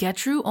 and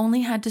Getrew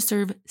only had to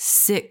serve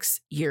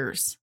 6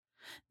 years.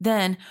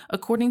 Then,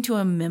 according to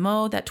a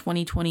memo that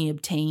 2020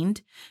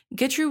 obtained,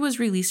 Getrew was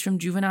released from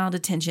juvenile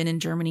detention in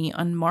Germany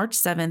on March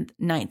 7,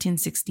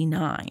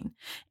 1969,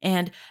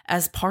 and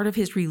as part of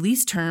his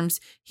release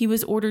terms, he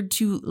was ordered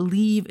to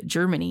leave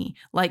Germany,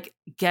 like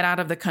get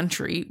out of the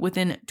country,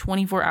 within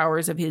 24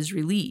 hours of his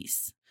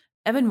release.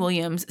 Evan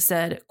Williams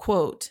said,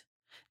 quote,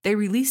 "They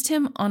released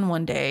him on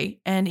one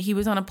day and he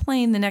was on a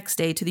plane the next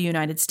day to the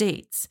United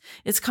States.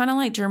 It's kind of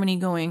like Germany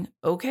going,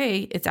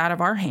 okay, it's out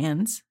of our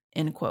hands,"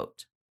 end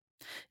quote.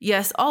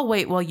 Yes, I'll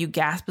wait while you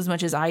gasp as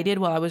much as I did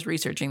while I was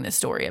researching this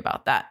story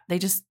about that. They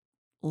just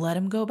let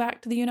him go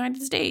back to the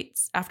United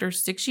States after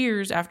 6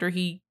 years after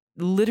he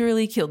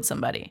literally killed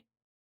somebody.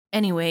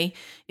 Anyway,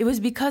 it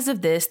was because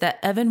of this that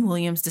Evan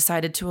Williams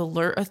decided to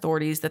alert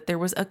authorities that there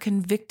was a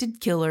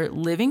convicted killer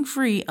living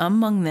free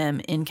among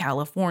them in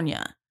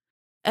California.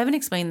 Evan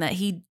explained that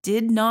he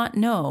did not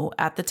know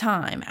at the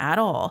time at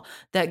all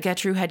that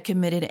Getrew had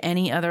committed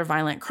any other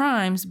violent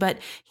crimes, but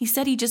he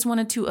said he just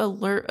wanted to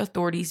alert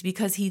authorities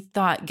because he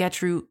thought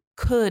Getrew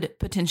could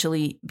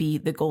potentially be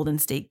the Golden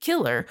State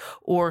Killer,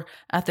 or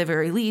at the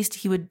very least,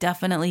 he would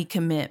definitely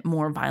commit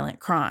more violent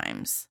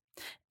crimes.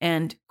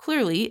 And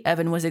clearly,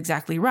 Evan was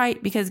exactly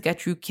right because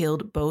Gertrude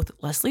killed both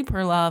Leslie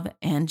Perlov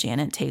and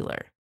Janet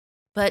Taylor.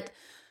 But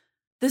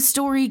the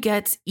story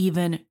gets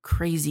even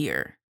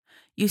crazier.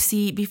 You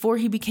see, before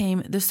he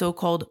became the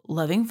so-called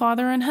loving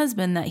father and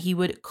husband that he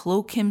would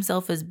cloak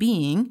himself as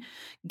being,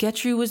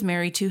 Gertrude was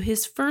married to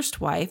his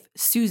first wife,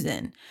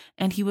 Susan,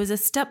 and he was a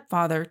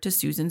stepfather to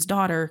Susan's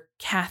daughter,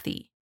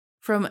 Kathy.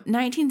 From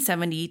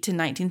 1970 to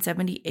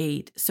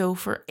 1978, so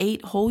for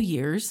 8 whole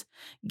years,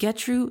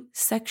 Gertrude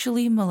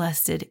sexually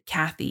molested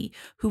Kathy,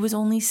 who was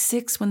only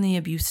 6 when the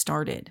abuse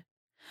started.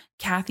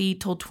 Kathy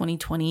told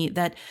 2020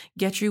 that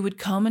Gertrude would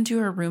come into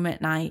her room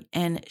at night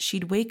and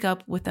she'd wake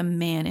up with a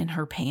man in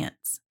her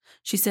pants.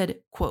 She said,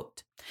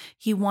 quote,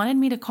 "He wanted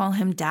me to call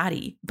him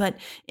daddy, but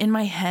in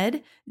my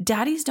head,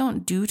 daddies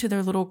don't do to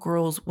their little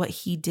girls what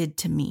he did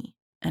to me,"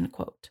 end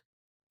quote.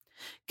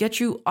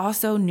 Gertrude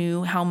also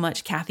knew how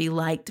much Kathy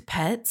liked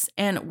pets,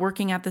 and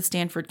working at the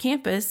Stanford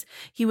campus,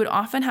 he would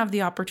often have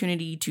the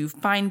opportunity to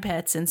find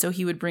pets, and so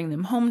he would bring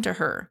them home to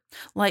her.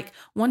 Like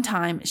one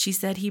time, she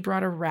said he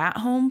brought a rat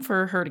home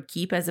for her to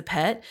keep as a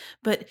pet,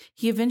 but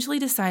he eventually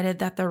decided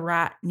that the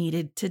rat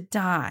needed to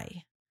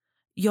die.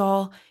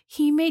 Y'all,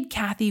 he made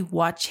Kathy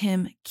watch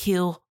him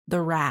kill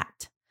the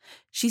rat.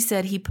 She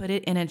said he put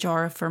it in a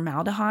jar of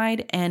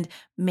formaldehyde and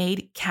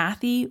made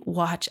Kathy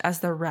watch as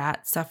the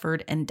rat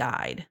suffered and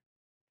died.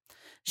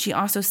 She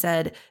also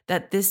said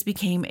that this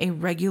became a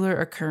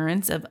regular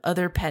occurrence of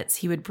other pets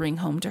he would bring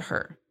home to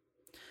her.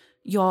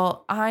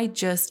 Y'all, I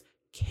just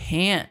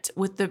can't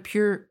with the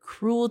pure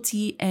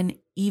cruelty and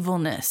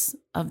evilness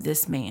of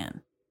this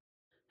man.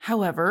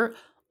 However,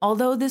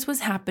 although this was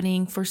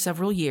happening for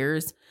several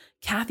years,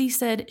 Kathy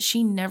said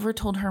she never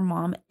told her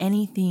mom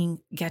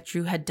anything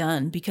Gertrude had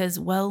done because,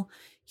 well,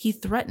 he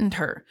threatened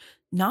her,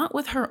 not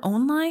with her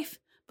own life,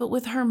 but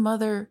with her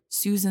mother,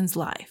 Susan's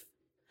life.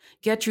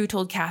 Gertrude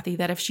told Kathy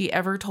that if she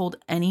ever told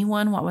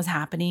anyone what was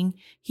happening,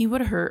 he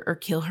would hurt or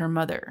kill her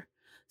mother.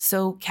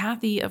 So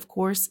Kathy, of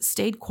course,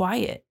 stayed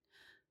quiet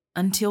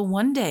until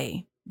one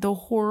day the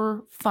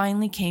horror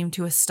finally came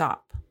to a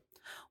stop.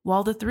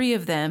 While the 3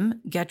 of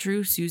them,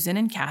 Gertrude, Susan,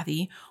 and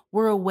Kathy,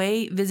 were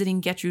away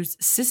visiting Gertrude's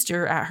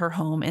sister at her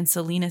home in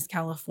Salinas,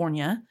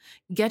 California,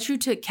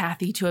 Gertrude took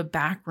Kathy to a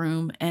back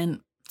room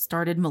and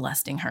started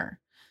molesting her.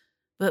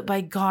 But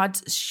by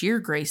God's sheer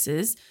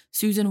graces,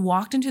 Susan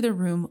walked into the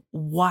room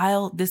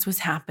while this was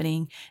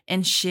happening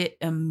and shit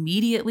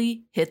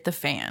immediately hit the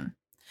fan.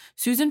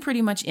 Susan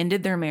pretty much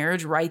ended their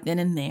marriage right then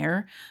and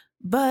there.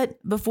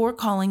 But before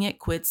calling it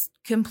quits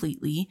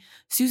completely,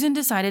 Susan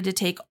decided to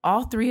take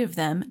all 3 of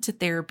them to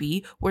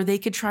therapy where they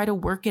could try to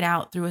work it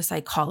out through a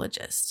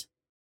psychologist.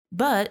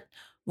 But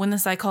when the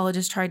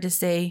psychologist tried to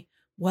say,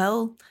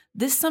 well,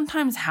 this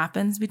sometimes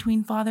happens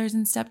between fathers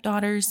and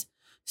stepdaughters,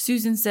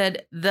 Susan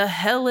said, "The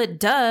hell it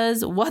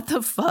does. What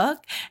the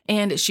fuck?"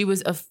 And she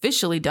was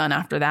officially done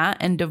after that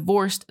and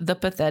divorced the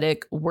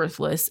pathetic,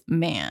 worthless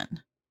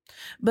man.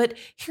 But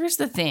here's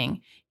the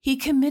thing. He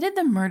committed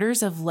the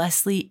murders of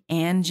Leslie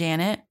and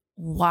Janet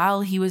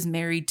while he was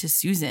married to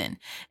Susan.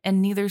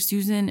 And neither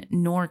Susan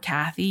nor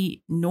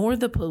Kathy, nor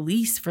the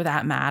police for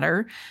that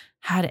matter,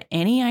 had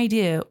any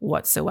idea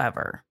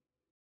whatsoever.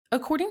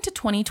 According to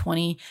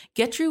 2020,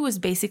 Gertrude was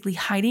basically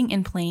hiding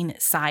in plain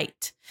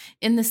sight.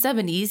 In the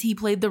 70s, he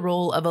played the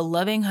role of a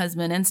loving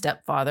husband and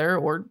stepfather,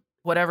 or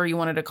whatever you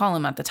wanted to call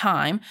him at the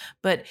time,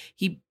 but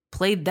he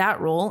played that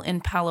role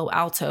in Palo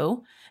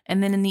Alto.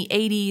 And then in the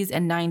 80s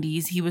and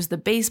 90s, he was the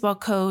baseball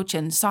coach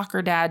and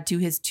soccer dad to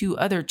his 2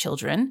 other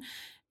children.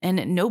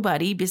 And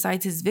nobody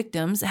besides his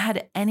victims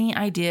had any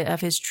idea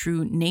of his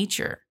true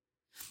nature.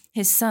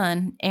 His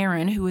son,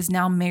 Aaron, who is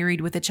now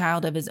married with a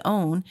child of his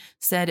own,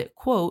 said,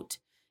 quote,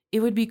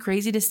 "It would be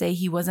crazy to say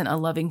he wasn't a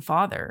loving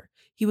father.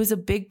 He was a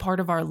big part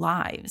of our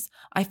lives.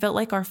 I felt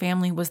like our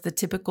family was the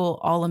typical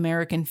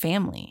all-American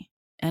family,"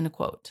 end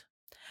quote.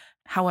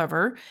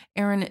 However,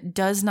 Aaron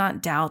does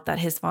not doubt that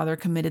his father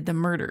committed the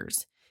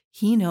murders.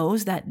 He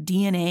knows that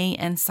DNA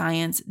and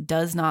science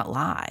does not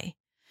lie.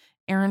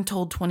 Aaron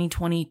told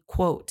 2020,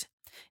 quote,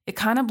 "It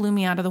kind of blew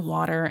me out of the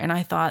water and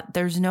I thought,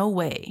 there's no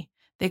way.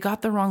 They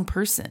got the wrong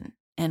person,"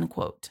 end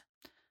quote.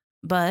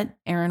 But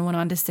Aaron went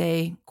on to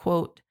say,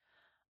 quote,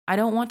 "I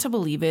don't want to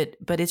believe it,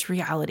 but it's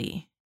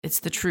reality. It's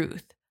the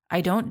truth.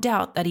 I don't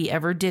doubt that he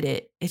ever did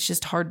it. It's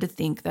just hard to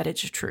think that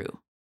it's true,"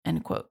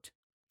 end quote.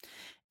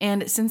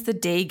 And since the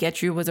day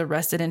Gertrude was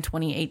arrested in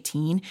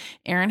 2018,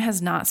 Aaron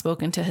has not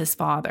spoken to his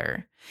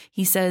father.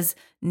 He says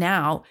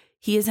now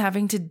he is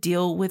having to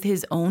deal with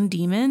his own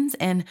demons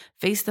and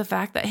face the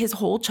fact that his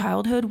whole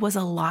childhood was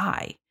a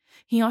lie.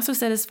 He also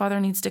said his father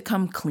needs to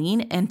come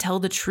clean and tell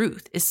the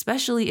truth,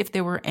 especially if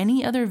there were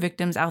any other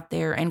victims out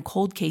there and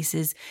cold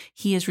cases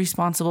he is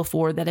responsible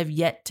for that have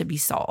yet to be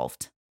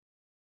solved.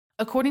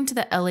 According to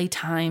the LA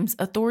Times,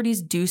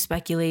 authorities do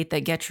speculate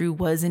that Gertrude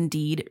was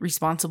indeed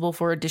responsible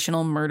for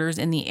additional murders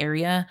in the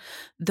area,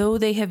 though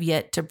they have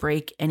yet to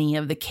break any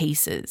of the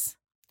cases.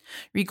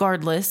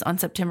 Regardless, on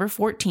September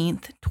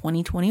 14th,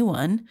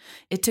 2021,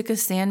 it took a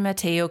San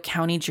Mateo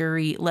County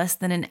jury less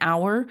than an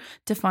hour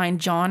to find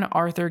John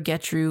Arthur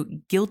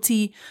Gettru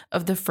guilty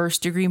of the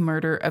first-degree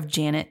murder of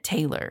Janet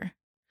Taylor.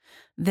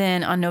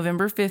 Then, on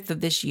November 5th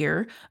of this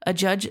year, a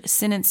judge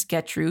sentenced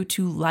Gettru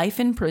to life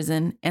in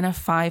prison and a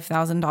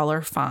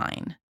 $5,000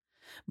 fine.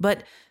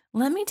 But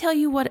let me tell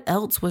you what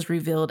else was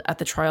revealed at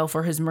the trial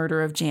for his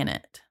murder of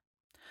Janet.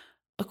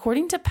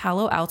 According to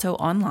Palo Alto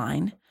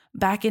Online,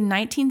 back in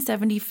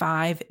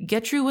 1975,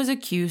 Gettru was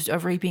accused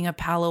of raping a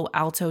Palo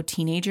Alto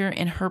teenager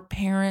in her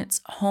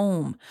parents'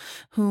 home,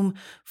 whom,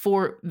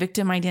 for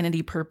victim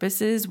identity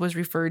purposes, was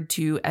referred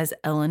to as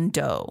Ellen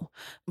Doe.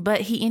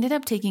 But he ended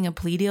up taking a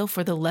plea deal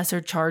for the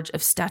lesser charge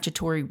of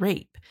statutory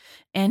rape.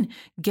 And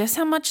guess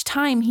how much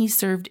time he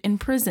served in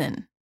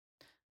prison?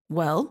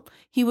 Well,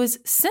 he was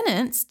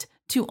sentenced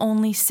to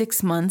only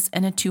 6 months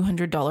and a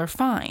 $200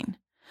 fine.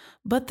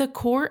 But the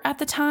court at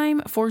the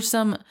time, for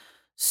some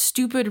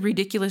stupid,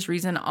 ridiculous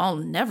reason I'll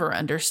never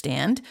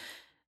understand,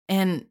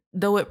 and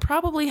though it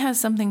probably has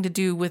something to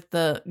do with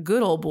the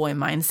good old boy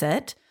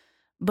mindset,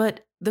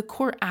 but the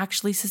court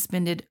actually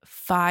suspended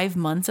 5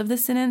 months of the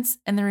sentence,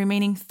 and the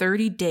remaining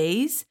 30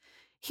 days,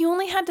 he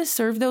only had to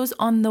serve those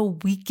on the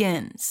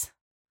weekends.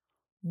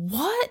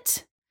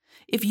 What?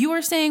 If you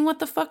are saying what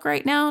the fuck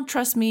right now,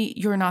 trust me,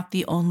 you're not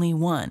the only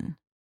one.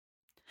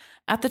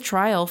 At the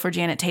trial for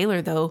Janet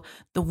Taylor, though,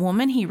 the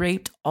woman he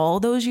raped all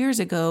those years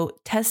ago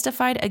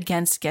testified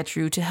against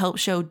Gettru to help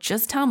show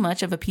just how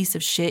much of a piece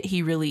of shit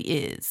he really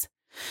is.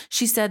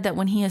 She said that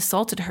when he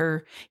assaulted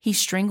her, he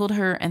strangled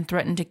her and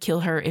threatened to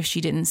kill her if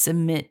she didn't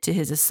submit to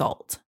his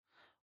assault.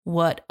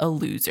 What a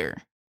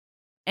loser.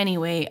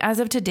 Anyway, as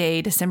of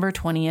today, December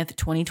 20th,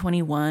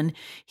 2021,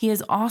 he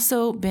has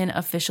also been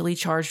officially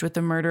charged with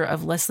the murder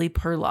of Leslie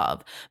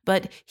Perlov,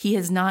 but he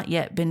has not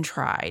yet been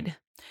tried.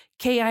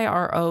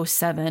 KIRO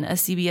 7, a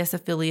CBS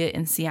affiliate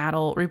in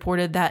Seattle,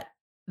 reported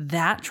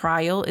that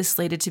trial is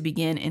slated to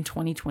begin in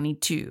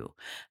 2022.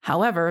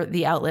 However,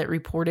 the outlet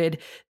reported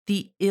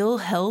the ill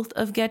health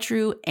of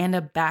Gettru and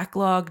a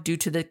backlog due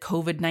to the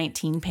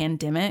COVID-19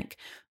 pandemic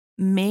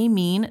may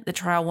mean the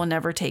trial will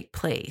never take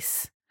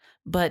place.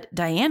 But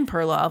Diane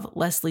Perlov,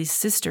 Leslie's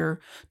sister,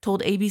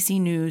 told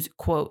ABC News,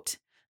 quote,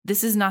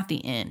 "This is not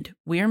the end.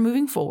 We are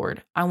moving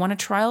forward. I want a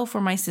trial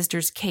for my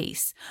sister's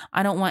case.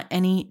 I don't want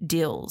any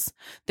deals.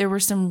 There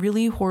were some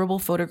really horrible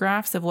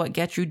photographs of what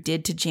Gettru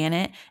did to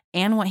Janet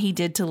and what he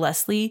did to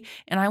Leslie,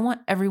 and I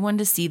want everyone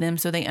to see them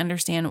so they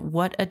understand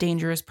what a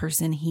dangerous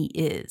person he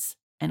is."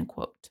 End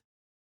quote.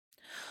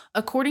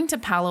 According to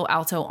Palo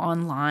Alto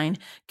Online,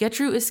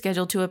 Gettru is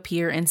scheduled to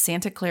appear in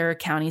Santa Clara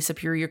County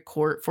Superior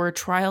Court for a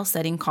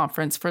trial-setting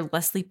conference for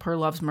Leslie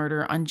Perlov's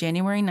murder on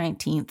January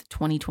 19th,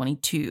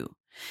 2022.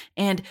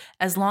 And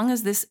as long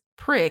as this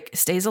prick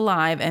stays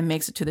alive and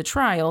makes it to the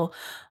trial,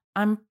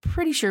 I'm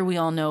pretty sure we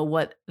all know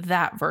what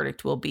that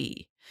verdict will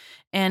be.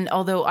 And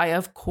although I,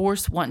 of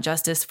course, want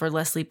justice for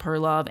Leslie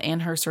Perlov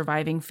and her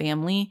surviving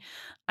family,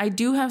 I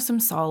do have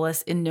some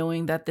solace in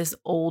knowing that this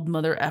old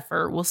mother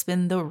effer will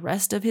spend the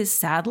rest of his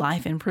sad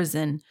life in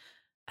prison,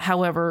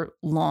 however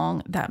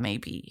long that may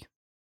be.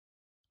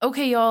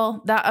 Okay,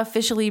 y'all, that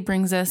officially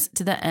brings us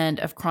to the end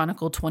of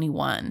Chronicle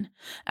 21.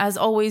 As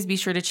always, be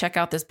sure to check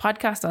out this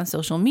podcast on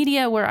social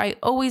media, where I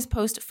always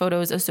post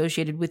photos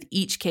associated with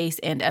each case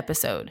and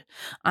episode.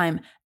 I'm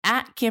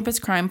at Campus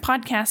Crime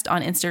Podcast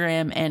on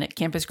Instagram and at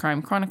Campus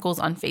Crime Chronicles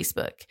on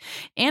Facebook.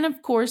 And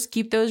of course,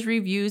 keep those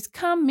reviews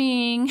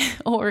coming.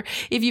 Or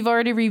if you've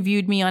already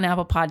reviewed me on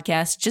Apple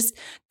Podcasts, just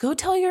go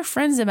tell your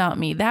friends about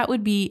me. That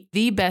would be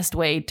the best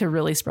way to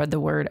really spread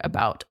the word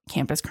about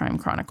Campus Crime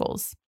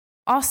Chronicles.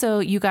 Also,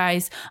 you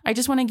guys, I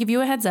just want to give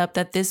you a heads up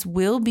that this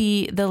will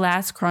be the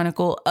last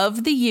Chronicle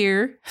of the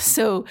year.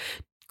 So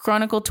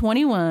Chronicle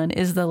 21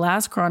 is the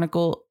last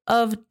Chronicle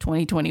of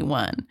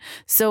 2021.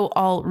 So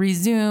I'll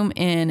resume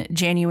in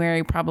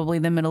January, probably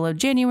the middle of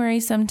January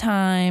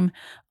sometime.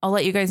 I'll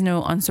let you guys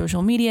know on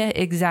social media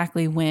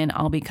exactly when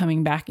I'll be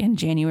coming back in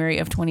January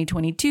of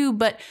 2022,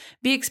 but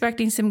be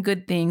expecting some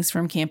good things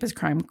from Campus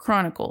Crime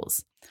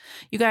Chronicles.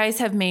 You guys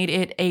have made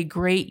it a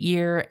great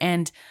year,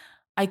 and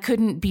I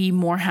couldn't be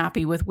more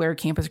happy with where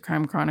Campus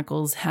Crime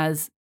Chronicles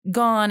has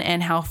gone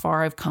and how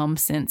far I've come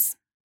since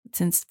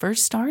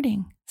first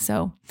starting.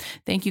 So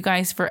thank you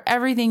guys for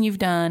everything you've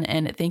done,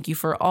 and thank you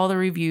for all the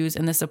reviews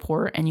and the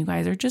support, and you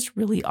guys are just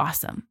really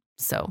awesome.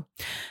 So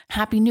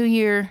Happy New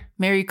Year,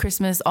 Merry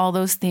Christmas, all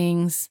those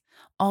things,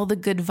 all the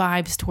good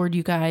vibes toward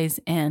you guys,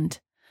 and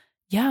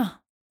yeah,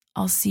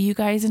 I'll see you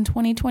guys in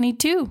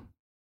 2022.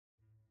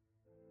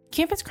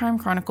 Campus Crime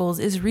Chronicles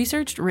is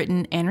researched,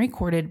 written, and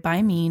recorded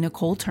by me,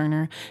 Nicole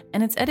Turner,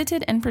 and it's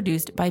edited and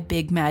produced by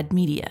Big Mad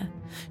Media.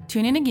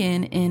 Tune in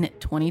again in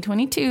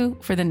 2022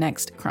 for the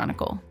next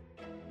Chronicle.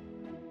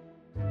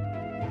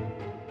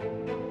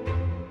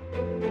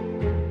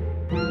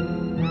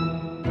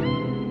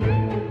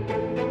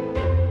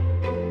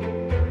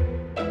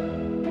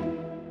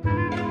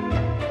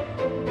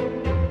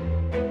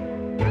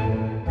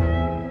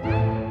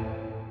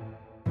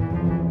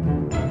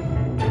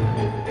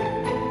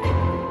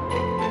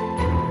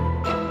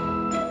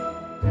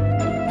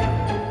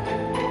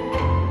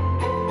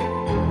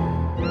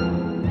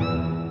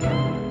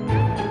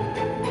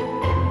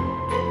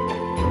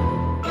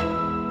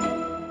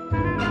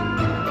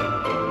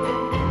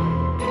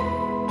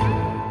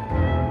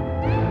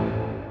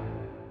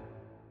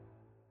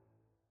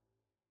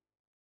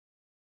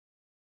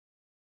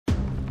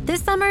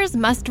 This summer's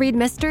must-read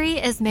mystery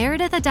is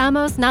Meredith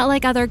Adamo's Not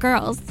Like Other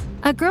Girls.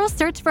 A girl's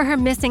search for her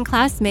missing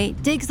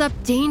classmate digs up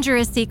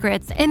dangerous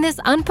secrets in this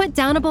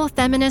unput-downable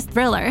feminist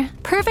thriller,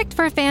 perfect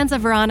for fans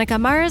of Veronica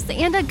Mars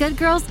and A Good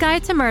Girl's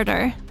Guide to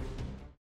Murder.